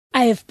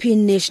IFP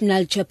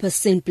National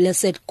Chairperson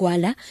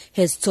Gwala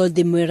has told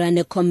the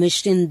Moerane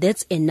Commission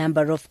that a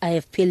number of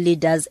IFP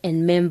leaders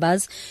and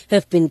members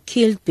have been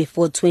killed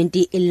before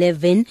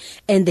 2011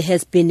 and there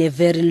has been a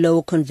very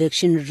low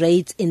conviction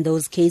rate in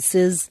those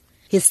cases.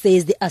 He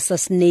says the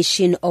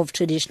assassination of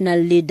traditional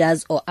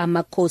leaders or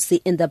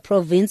amakosi in the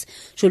province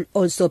should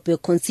also be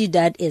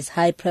considered as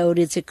high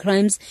priority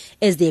crimes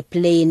as they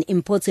play an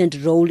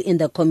important role in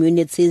the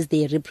communities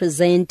they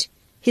represent.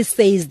 He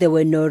says there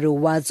were no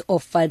rewards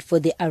offered for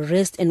the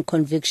arrest and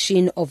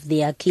conviction of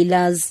their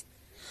killers.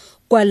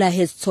 Gwala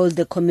has told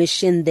the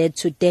Commission that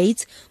to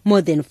date,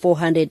 more than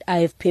 400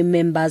 IFP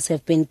members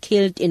have been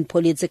killed in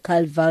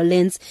political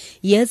violence,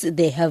 yet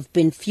there have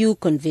been few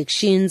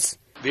convictions.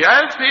 The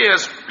IFP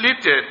has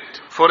pleaded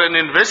for an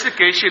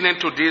investigation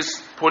into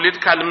these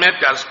political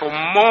matters for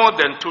more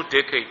than 2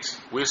 decades.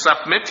 We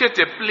submitted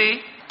a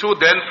plea to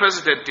then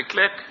President de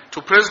Klerk,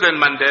 to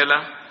President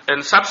Mandela,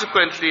 and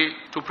subsequently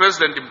to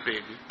President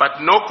Mbeki,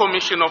 but no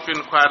commission of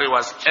inquiry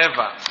was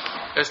ever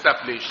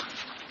established.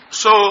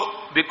 So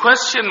the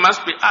question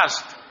must be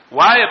asked,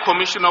 why a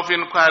commission of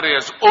inquiry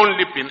has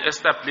only been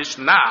established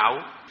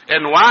now,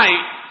 and why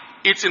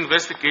its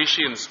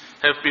investigations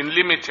have been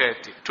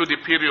limited to the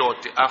period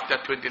after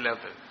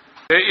 2011.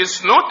 There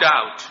is no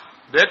doubt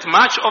that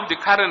much of the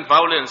current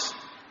violence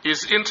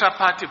is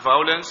intra-party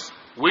violence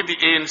with the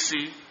ANC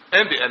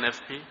and the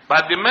NFP,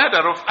 but the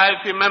murder of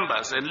IFP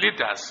members and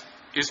leaders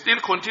is still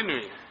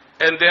continuing,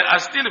 and there are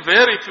still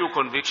very few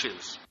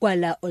convictions.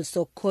 Gwala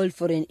also called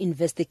for an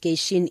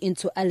investigation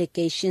into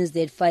allegations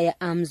that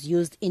firearms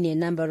used in a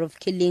number of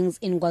killings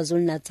in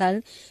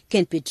KwaZulu-Natal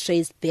can be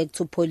traced back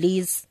to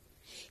police.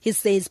 He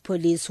says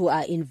police who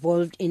are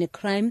involved in a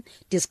crime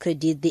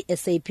discredit the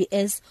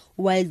SAPS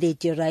while they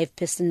derive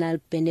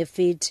personal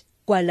benefit.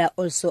 Gwala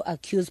also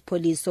accused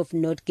police of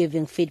not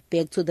giving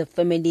feedback to the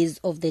families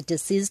of the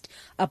deceased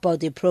about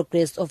the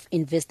progress of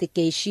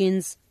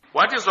investigations.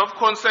 What is of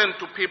concern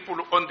to people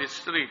on the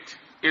street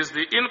is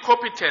the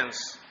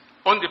incompetence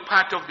on the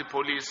part of the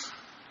police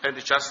and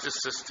the justice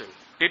system.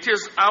 It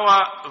is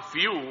our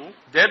view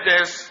that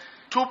there's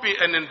to be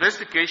an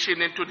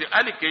investigation into the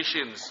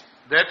allegations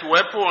that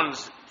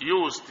weapons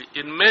used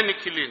in many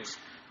killings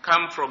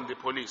come from the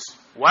police.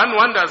 One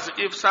wonders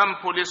if some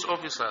police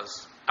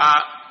officers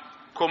are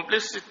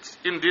complicit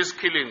in these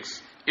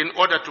killings in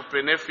order to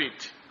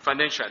benefit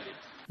financially.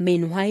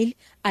 Meanwhile,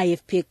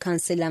 IFP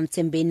Councillor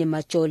Fanele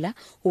Mhlongo,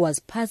 who was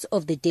part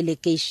of the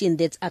delegation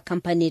that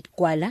accompanied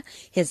Gwala,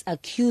 has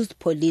accused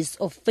police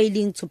of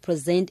failing to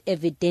present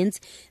evidence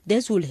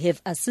that would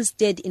have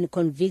assisted in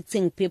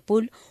convicting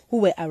people who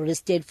were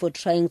arrested for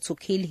trying to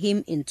kill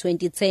him in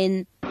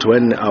 2010.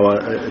 When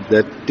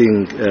that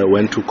thing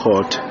went to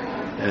court,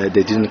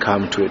 they didn't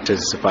come to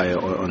testify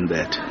on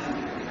that.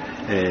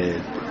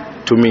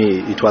 To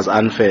me, it was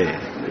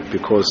unfair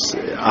because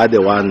are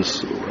the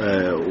ones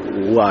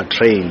who are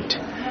trained,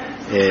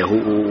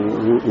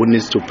 who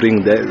needs to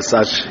bring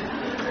such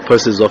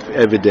pieces of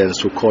evidence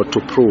to court to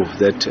prove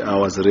that I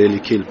was really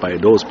killed by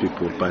those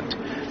people, but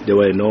there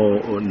were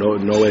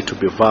nowhere to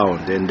be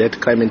found, and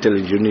that crime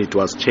intelligence unit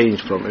was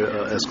changed from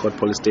Escort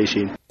police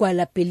station.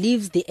 Gwala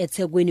believes the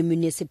eThekwini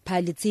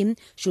municipality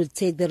should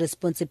take the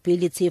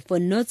responsibility for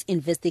not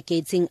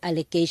investigating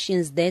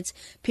allegations that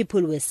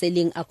people were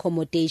selling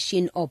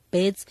accommodation or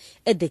beds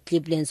at the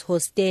Cleveland's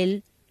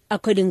hostel.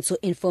 According to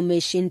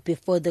information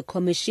before the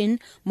commission,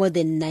 more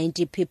than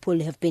 90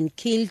 people have been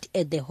killed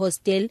at the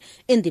hostel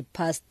in the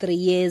past 3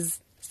 years.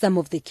 Some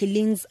of the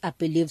killings are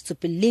believed to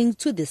be linked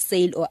to the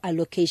sale or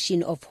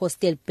allocation of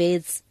hostel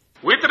beds.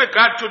 With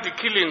regard to the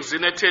killings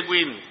in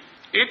eThekwini,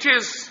 it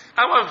is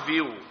our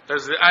view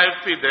as the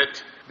IFP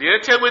that the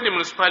eThekwini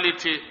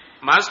municipality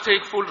must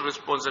take full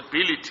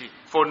responsibility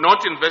for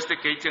not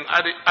investigating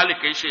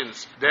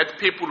allegations that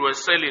people were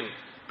selling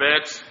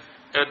beds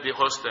at the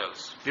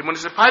hostels. The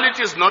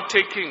municipality is not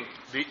taking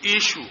the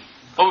issue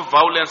of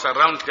violence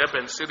around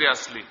Durban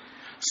seriously,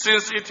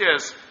 since it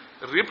has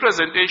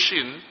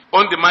representation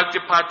on the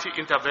multi-party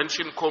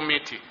intervention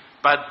committee,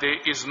 but there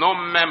is no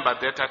member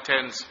that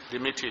attends the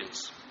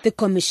meetings. The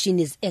commission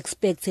is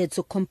expected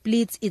to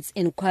complete its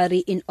inquiry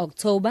in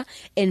October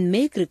and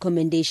make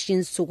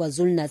recommendations to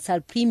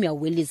KwaZulu-Natal Premier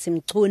Willis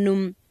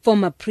Mchunu.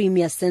 Former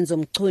Premier Senzo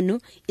Mchunu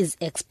is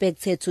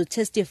expected to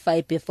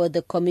testify before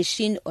the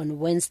commission on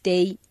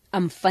Wednesday.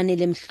 I'm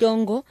Fanele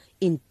Mhlongo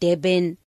in Durban.